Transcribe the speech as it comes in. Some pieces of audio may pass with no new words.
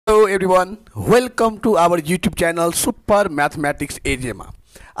everyone, welcome to our YouTube channel Super Mathematics AJ मा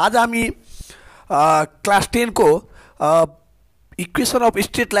आज हामी क्लास 10 को इक्वेशन अफ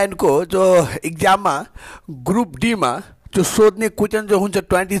स्ट्रेट लाइन को जो एग्जाम मा ग्रुप डी मा जो सोध्ने क्वेशन जो हुन्छ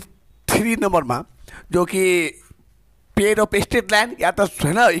 23 नंबर मा जो कि पेयर अफ स्ट्रेट लाइन या त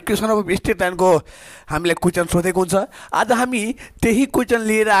हैन इक्वेशन अफ स्ट्रेट लाइन को हामीले क्वेशन सोधेको हुन्छ। आज हामी त्यही क्वेशन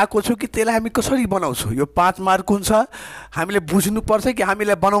लिएर आएको छु कि त्यसलाई हामी कसरी बनाउँछौ। यो 5 मार्क हुन्छ। हामीले बुझ्नु पर्छ कि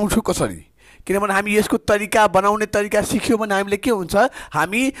हामीले बनाउँछौ कसरी, किनभने हामी यसको तरिका बनाउने तरिका सिक्यो भने हामीले के हुन्छ,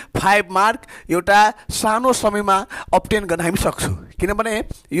 हामी 5 मार्क एउटा सानो समयमा अब्टेन गर्न हामी सक्छौं। किनभने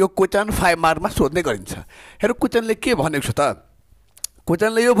यो क्वेशन 5 मार्कमा सोध्ने गरिन्छ। हेरौ क्वेशनले के भनेको छ त।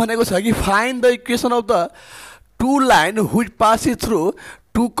 क्वेशनले यो भनेको छ कि find the equation of the two line which passes through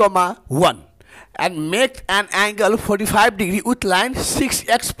 2,1 and make an angle 45 degree with line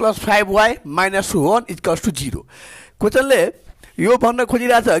 6x plus 5y minus 1 equals to 0। क्वेशनले यो भन्न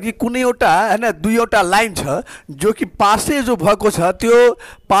खोजिरहेछ कि कुनै एउटा हैन दुईवटा लाइन छ जो कि पासे जो भएको छ त्यो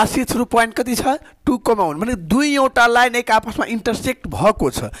पासे थ्रु पोइन्ट कति छ 2,1 माने दुईवटा लाइन एक आपसमा इंटरसेक्ट भएको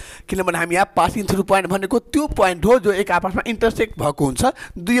छ। किनभने हामी यहाँ पासिङ थ्रु पोइन्ट भनेको त्यो पोइन्ट हो जो एक आपसमा इंटरसेक्ट भएको हुन्छ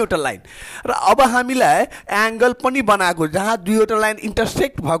दुईवटा लाइन। र अब हामीलाई एंगल पनि बनाएको जहाँ दुईवटा लाइन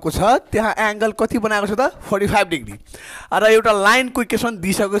इंटरसेक्ट भएको छ त्यहाँ एंगल कति बनाएको छ त 45 डिग्री। र एउटा लाइनको इक्वेसन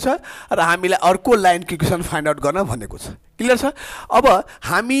दिइसकेको छ र हामीलाई अर्को लाइनको इक्वेसन फाइन्ड आउट गर्न भनेको छ। क्लियर छ। अब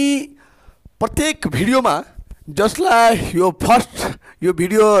हामी प्रत्येक भिडियोमा जसलाई यो फर्स्ट यो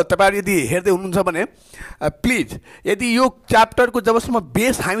भिडियो तपाईहरु यदि हेर्दै हुनुहुन्छ भने प्लिज यदि यो च्याप्टरको जबसम्म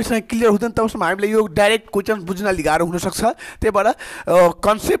बेस हामीसँग क्लियर हुँदैन तबसम्म हामीले यो डाइरेक्ट क्वेशन बुझ्न अलि गाह्रो हुन सक्छ। त्यही भएर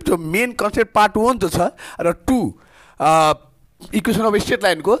कन्सेप्ट जो मेन कन्सेप्ट पार्ट 1 जो छ र 2 इक्वेशन अफ स्ट्रेट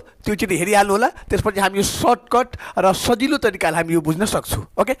लाइन को त्यो चाहिँ हेरिहाल्नु होला। त्यसपछि हामी यो सर्टकट र सजिलो तरिकाले हामी यो बुझ्न सक्छौं।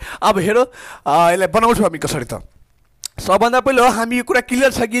 ओके, अब हेरौ यसलाई बनाउँछौं हामी कसरी त। सबभन्दा पहिलो हामी यो कुरा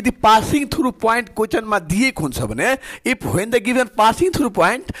क्लियर छ कि यदि पासिङ थ्रु पोइन्ट क्वेशनमा दिएको हुन्छ भने if when the given passing through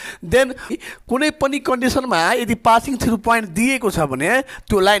point then कुनै पनि कन्डिसनमा यदि पासिङ थ्रु पोइन्ट दिएको छ भने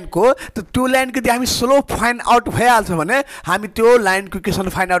त्यो लाइनको यदि हामी स्लोप फाइन्ड आउट भइहाल्छ भने हामी त्यो लाइनको इक्वेसन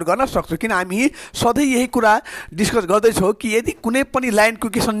फाइन्ड आउट गर्न सक्छौं। किन हामी सधैँ यही कुरा डिस्कस गर्दै छौं कि यदि कुनै पनि लाइनको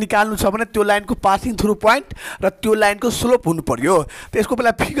इक्वेसन निकाल्नु छ भने त्यो लाइनको पासिङ थ्रु पोइन्ट र त्यो लाइनको स्लोप हुनु पर्यो। त्यसको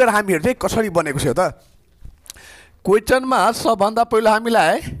पहिला फिगर हामीहरु चाहिँ कसरी बनेको छ त। क्वेशनमा सबभन्दा पहिलो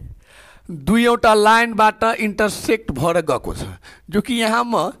हामीलाई दुईवटा लाइनबाट इंटरसेक्ट भएर गएको छ जो कि यहाँ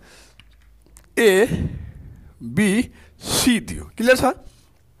म ए बी सी दियो। क्लियर छ।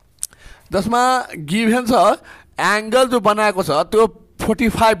 जसमा गिभन छ एंगल जो बनाएको छ त्यो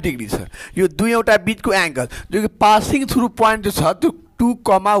 45 डिग्री छ। यो दुईवटा बीचको एंगल जो कि पासिङ थ्रु पोइन्ट जो छ त्यो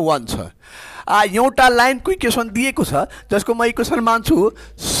 2,1 छ। एउटा लाइनको इक्वेसन दिएको छ जसको म इक्वेसन मान्छु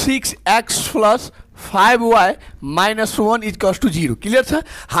 6x plus 5y minus 1 equals to 0। Clear छ।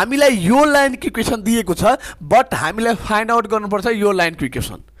 हामीलाई यो लाइनको इक्वेसन दिएको छ बट हामीलाई फाइन्ड आउट गर्नुपर्छ यो लाइनको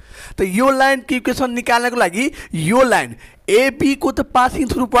इक्वेसन। त यो लाइनको इक्वेसन निकाल्नको लागि यो लाइन AB को त पासिङ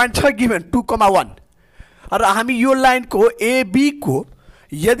थ्रु पोइन्ट छ गिभन 2,1 र हामी यो लाइनको AB को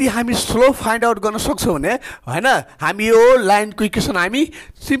यदि हामी स्लोप फाइन्ड आउट गर्न सक्छौं भने हैन हामी यो लाइनको इक्वेसन हामी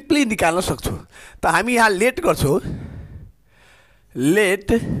सिम्पली निकाल्न सक्छौं। त हामी यहाँ लेट गर्छौं,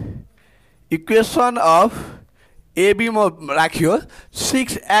 लेट इक्वेसन अफ AB म राखियो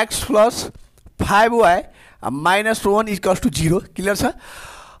 6x plus 5y minus 1 equals to 0। Clear छ।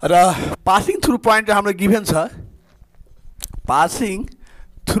 र पासिङ थ्रु पोइन्ट हाम्रो गिभन छ पासिङ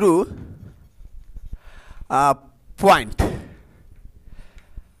थ्रु पोइन्ट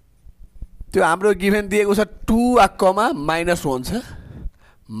त्यो हाम्रो गिभन दिएको छ 2 minus 1 छ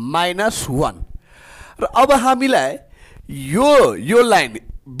 -1। र अब हामीलाई यो लाइन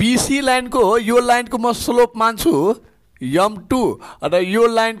BC लाइनको यो लाइनको म स्लोप मान्छु m2 र यो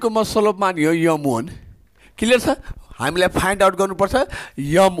लाइनको म स्लोप मान्यो m1। क्लियर छ। हामीलाई फाइन्ड आउट गर्नुपर्छ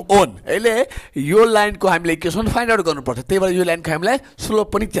m1। अहिले यो लाइनको हामीले इक्वेसन फाइन्ड आउट गर्नुपर्छ। त्यही भएर यो लाइनको हामीलाई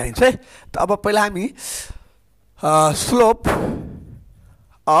स्लोप पनि चाहिन्छ है। त अब पहिला हामी स्लोप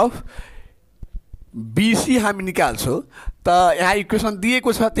अफ BC हामी निकाल्छौं। त यहाँ इक्वेसन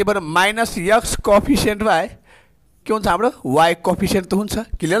दिएको छ त्यही भएर माइनस x कोएफिसिएन्ट बाइ के हुन्छ हाम्रो y कोएफिसिएन्ट त हुन्छ।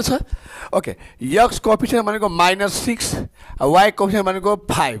 क्लियर छ। ओके, x कोएफिसिएन्ट भनेको -6 y कोएफिसिएन्ट भनेको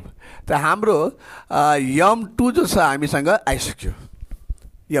 5। त हाम्रो m2 जो छ हामीसँग आइसक्यो।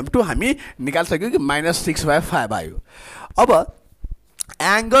 m2 हामी निकाल्सक्यो कि -6/5 आयो। अब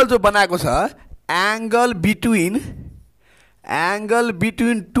एंगल जो बनाएको छ एंगल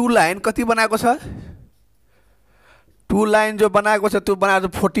बिट्विन टू लाइन कति बनाएको छ, टू लाइन जो बनाएको छ त्यो बनाएको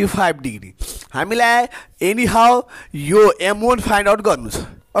छ 45 डिग्री। हामीलाई एनी हाउ यो m1 फाइन्ड आउट गर्नु छ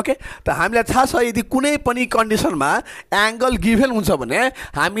ओके त हामीलाई थाहा छ यदि कुनै पनि कन्डिसनमा एंगल गिभन हुन्छ भने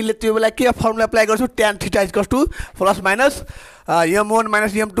हामीले त्यो बेला के फर्मुला अप्लाई गर्छौं tan theta equals to plus minus m1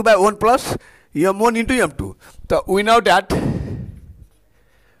 minus m2 by 1 plus m1 into m2 त वी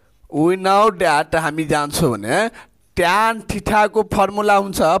नाउ दैट हामी जान्छौं भने tan थीटा को फर्मुला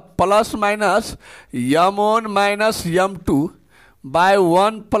हुन्छ plus minus m1 minus m2 by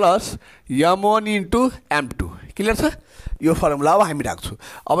 1 plus m1 into m2 clear छ यो formula अब हामी राख्छौं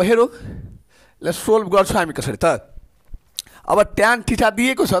अब हेरौ ल सोल्भ गर्छौं हामी कसरी त अब tan थीटा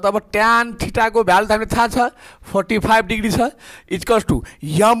दिएको छ त अब tan थीटा को भ्यालु त हामीलाई थाहा छ 45 डिग्री छ इक्वल्स टु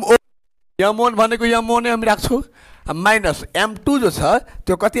m1 भनेको m1 नै हामी राख्छौं माइनस m2 जो छ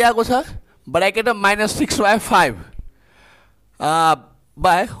त्यो कति आएको छ bracket minus 6/5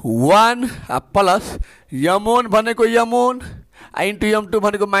 by 1 plus m1 भनेको m1 इन्टु m2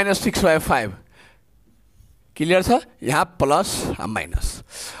 भनेको माइनस 6/5 क्लियर छ यहाँ प्लस माइनस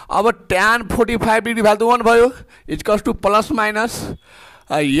अब tan 45 डिग्री भ्यालु 1 भयो equals to plus minus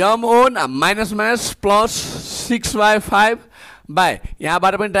m1 minus minus plus 6/5 by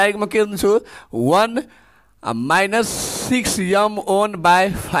यहाँबाट पनि डाइरेक्टमा के हुन्छु 1 माइनस 6m1 बाइ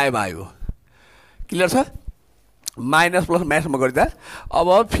 5 आयो क्लियर छ माइनस प्लस माइनसमा गर्दा अब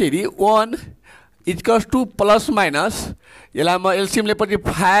फेरि 1 इक्वल्स टु प्लस माइनस यसलाई म LCM लेपछि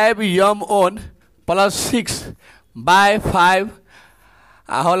 5m1 plus 6 by 5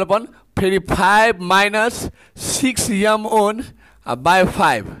 whole upon फेरि 5 माइनस 6m1 बाइ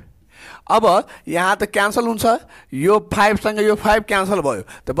 5 अब यहाँ त क्यान्सल हुन्छ यो 5 सँग यो 5 क्यान्सल भयो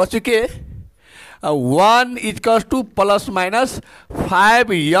त बच्यो के 1 equals to plus minus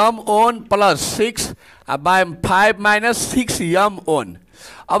 5m1 plus 6 by 5 minus 6m1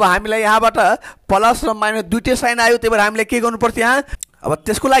 अब हामीलाई यहाँबाट प्लस र माइनस दुईटै साइन आयो त्यही भएर हामीले के गर्नुपर्छ यहाँ अब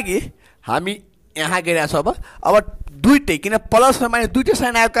त्यसको लागि हामी यहाँ गइरहेको छ अब दुईटै किन प्लस र माइनस दुईटै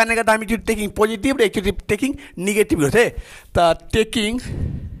साइन आएको कारणले गर्दा हामी एकचोटि टेकिङ पोजिटिभ र एकचोटि टेकिङ नेगेटिभ गर्थे त टेकिङ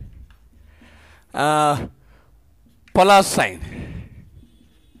प्लस साइन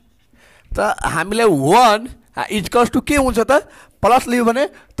त हामीलाई 1 इक्वल्स टु के हुन्छ त प्लस लियो भने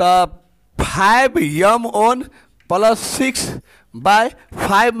त 5m1 plus 6 by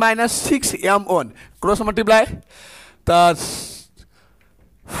 5 minus 6m1 cross multiply त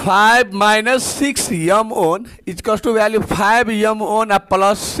 5 minus 6m1 equals to value 5m1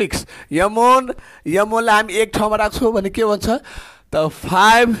 plus 6 m1 लाई हामी एक ठाउँमा राख्छौं भने के भन्छ त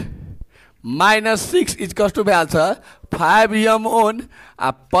 5 माइनस 6 इक्वल्स टु भ्यालु छ 5m1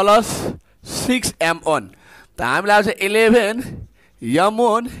 प्लस 6m1 त हामीलाई आउँछ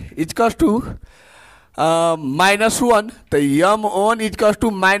 11m1 इक्वल्स टु माइनस 1 त m1 equals to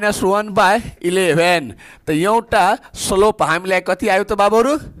minus 1 by 11 त एउटा स्लोप हामीलाई कति आयो त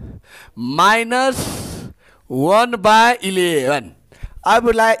बाबुहरु माइनस 1 बाइ 11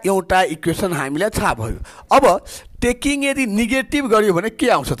 अबलाई एउटा इक्वेसन हामीलाई थाहा भयो अब टेकिङ यदि नेगेटिभ गरियो भने के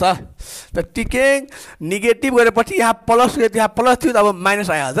आउँछ त टेकिङ नेगेटिभ गरेपछि यहाँ प्लस थियो त अब माइनस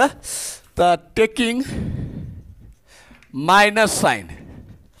आइहाल्छ त taking minus sign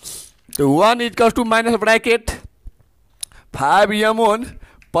 1 equals to minus bracket 5m1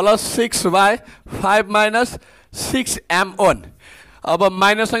 plus 6 by 5 minus 6m1 अब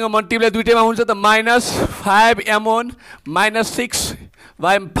माइनस सँग मल्टिप्लाई दुईटैमा हुन्छ त minus 5m1 minus 6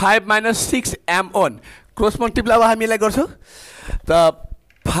 by 5 minus 6m1 cross multiply अब हामी यसलाई गर्छौं त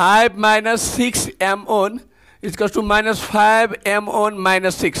 5 minus 6m1 equals to minus 5m1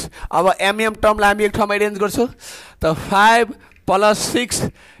 minus 6 अब mm टर्मलाई हामी एक ठाउँमा अरेन्ज गर्छौं त 5 plus 6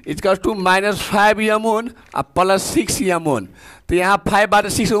 equals to minus 5m1 plus 6m1 त यहाँ 5 बाट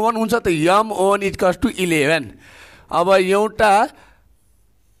 6 1 हुन्छ त m1 इक्वल्स टु 11 अब एउटा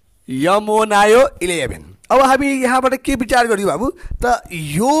m1 आयो 11 अब हामी यहाँबाट के विचार गर्यौ बाबु त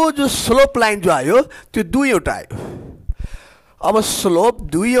यो जो स्लोप लाइन जो आयो त्यो दुईवटा आयो अब स्लोप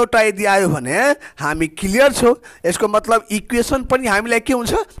दुईवटा यदि आयो भने हामी क्लियर छौ यसको मतलब इक्वेसन पनि हामीलाई के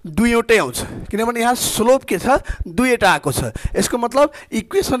हुन्छ दुईवटै आउँछ किनभने यहाँ स्लोप के छ दुईवटा आएको छ यसको मतलब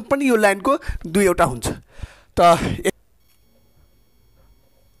इक्वेसन पनि यो लाइनको दुईवटा हुन्छ त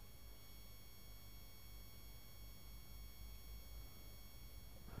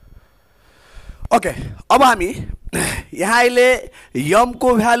ओके अब हामी यहाँ अहिले m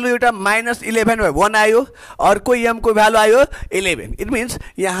को भ्यालु एउटा माइनस 11 भयो 1 आयो अर्को m को भ्यालु आयो 11 इट मिन्स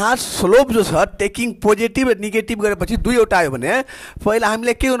यहाँ स्लोप जो छ टेकिङ पोजिटिभ र नेगेटिभ गरेपछि दुईवटा आयो भने पहिला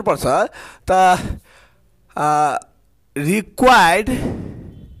हामीले के गर्नुपर्छ त required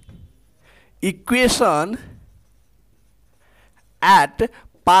equation at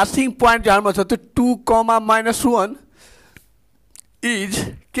passing point जहाँमा छ त्यो 2, -1 इज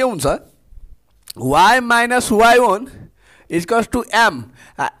के हुन्छ y minus y1 equals two m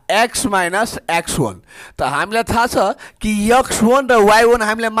x minus x1 त हामीलाई थाहा छ कि x1 र y1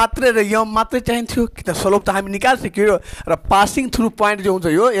 हामीलाई मात्रै र m मात्रै चाहिन्थ्यो कि त स्लोप त हामी निकाल्सक्यो र पासिङ थ्रु पोइन्ट जो हुन्छ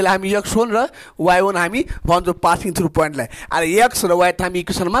यो यसलाई हामी x1 र y1 हामी भन्छौँ पासिङ थ्रु पोइन्टलाई अनि x र y त हामी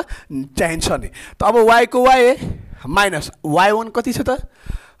इक्वेसनमा चाहिन्छ नि त अब y को y माइनस y1 कति छ त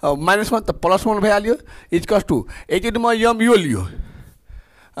 -1 त +1 भइहाल्यो इक्वल्स टू एकचोटि म m यो लियो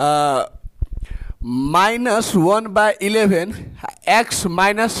 -1/11 x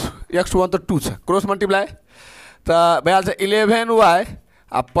माइनस x1 त 2 छ क्रस मल्टिप्लाई त भइहाल्छ 11y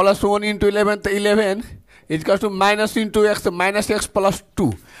 +1 इन्टु 11 त 11 equals two minus into x त -x + 2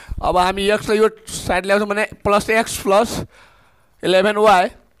 अब हामी x लाई यो साइड ल्याउँछौँ भने +x + 11y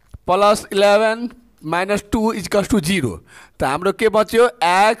 + 11 - 2 इक्वल्स टू 0 त हाम्रो के बच्यो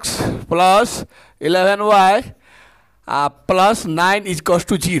x + 11y +9 इक्वल्स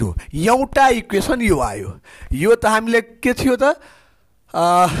टू 0 एउटा इक्वेसन यो आयो यो त हामीले के थियो त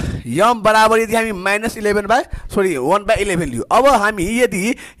m बराबर यदि हामी -1/11 लियो अब हामी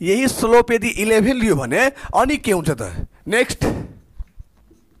यदि यही स्लोप यदि 11 लियो भने अनि के हुन्छ त नेक्स्ट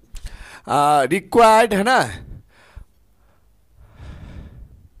रिक्वायर्ड हैन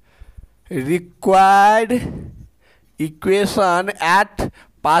required equation at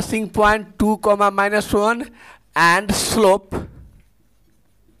passing point 2, -1 and slope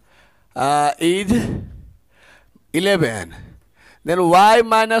is 11 then y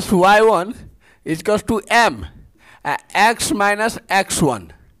minus y1 is equals to m x minus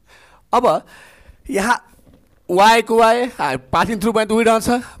x1 अब यहाँ y को y पासिङ थ्रु पोइन्ट उडिरहन्छ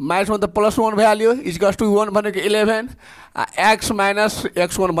 -1 त +1 भइहाल्यो इक्वल्स टू 1 भनेको 11 x माइनस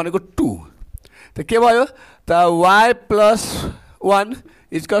x1 भनेको 2 त के भयो त y + 1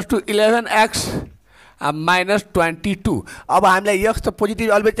 इक्वल्स टू 11x -22 अब हामीलाई x त पोजिटिभ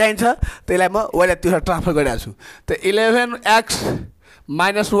अलवेज चाहिन्छ त्यसलाई म y लाई त्यो ट्रान्सफर गरिरहेको छु त 11x -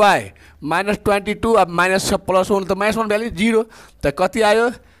 y -22 अब माइनस छ +1 त -1 भ्याल्यु 0 त कति आयो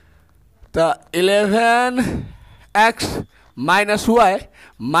त 11x - y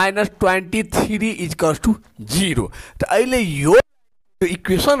 -23 इक्वल्स टू 0 त अहिले यो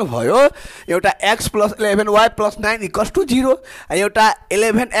इक्वेसन भयो एउटा x + 11y + 9 इक्वल्स टू 0 एउटा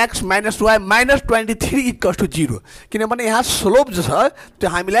 11x - y -23 इक्वल्स टू 0 किनभने यहाँ स्लोप जो छ त्यो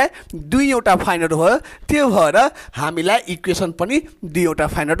हामीलाई दुईवटा फाइन्ड आउट भयो त्यो भएर हामीलाई इक्वेसन पनि दुईवटा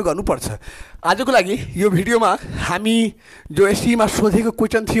फाइन्ड आउट गर्नुपर्छ आजको लागि यो भिडियोमा हामी जो एससीमा सोधेको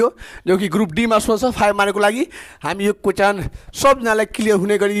क्वेसन थियो जो कि ग्रुप डी मा सोध्छ 5 मार्कको लागि हामी यो क्वेसन सबजनालाई क्लियर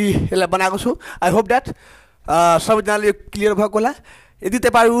हुने गरी यसलाई बनाएको छु आई होप दैट सबजनाले क्लियर भएको होला यदि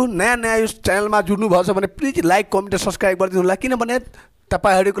तपाईहरु नयाँ यो च्यानलमा जुड्नु भएको छ भने प्लिज लाइक कमेन्ट सब्स्क्राइब गरिदिनु होला किनभने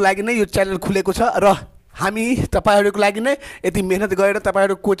तपाईहरुको लागि नै यो च्यानल खुलेको छ र हामी तपाईहरुको लागि नै यति मेहनत गरेर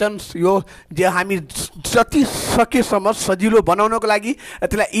तपाईहरुको क्वेशन यो जे हामी जति सकेसम्म सजिलो बनाउनको लागि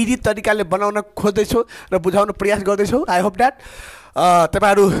त्यसलाई इजी तरिकाले बनाउन खोज्दै छौं र बुझाउन प्रयास गर्दै छौं आई होप दैट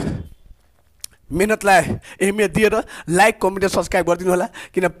तपाईहरु मेहनतलाई अहमियत दिएर लाइक कमेन्ट सब्स्क्राइब गरिदिनु होला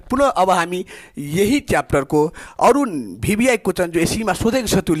किन पुनः अब हामी यही च्याप्टरको अरु भिबिआई क्वेशन जो एसीमा सोधेको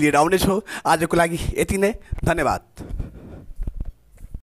छ त्यो लिएर आउने छौं आजको लागि यति नै धन्यवाद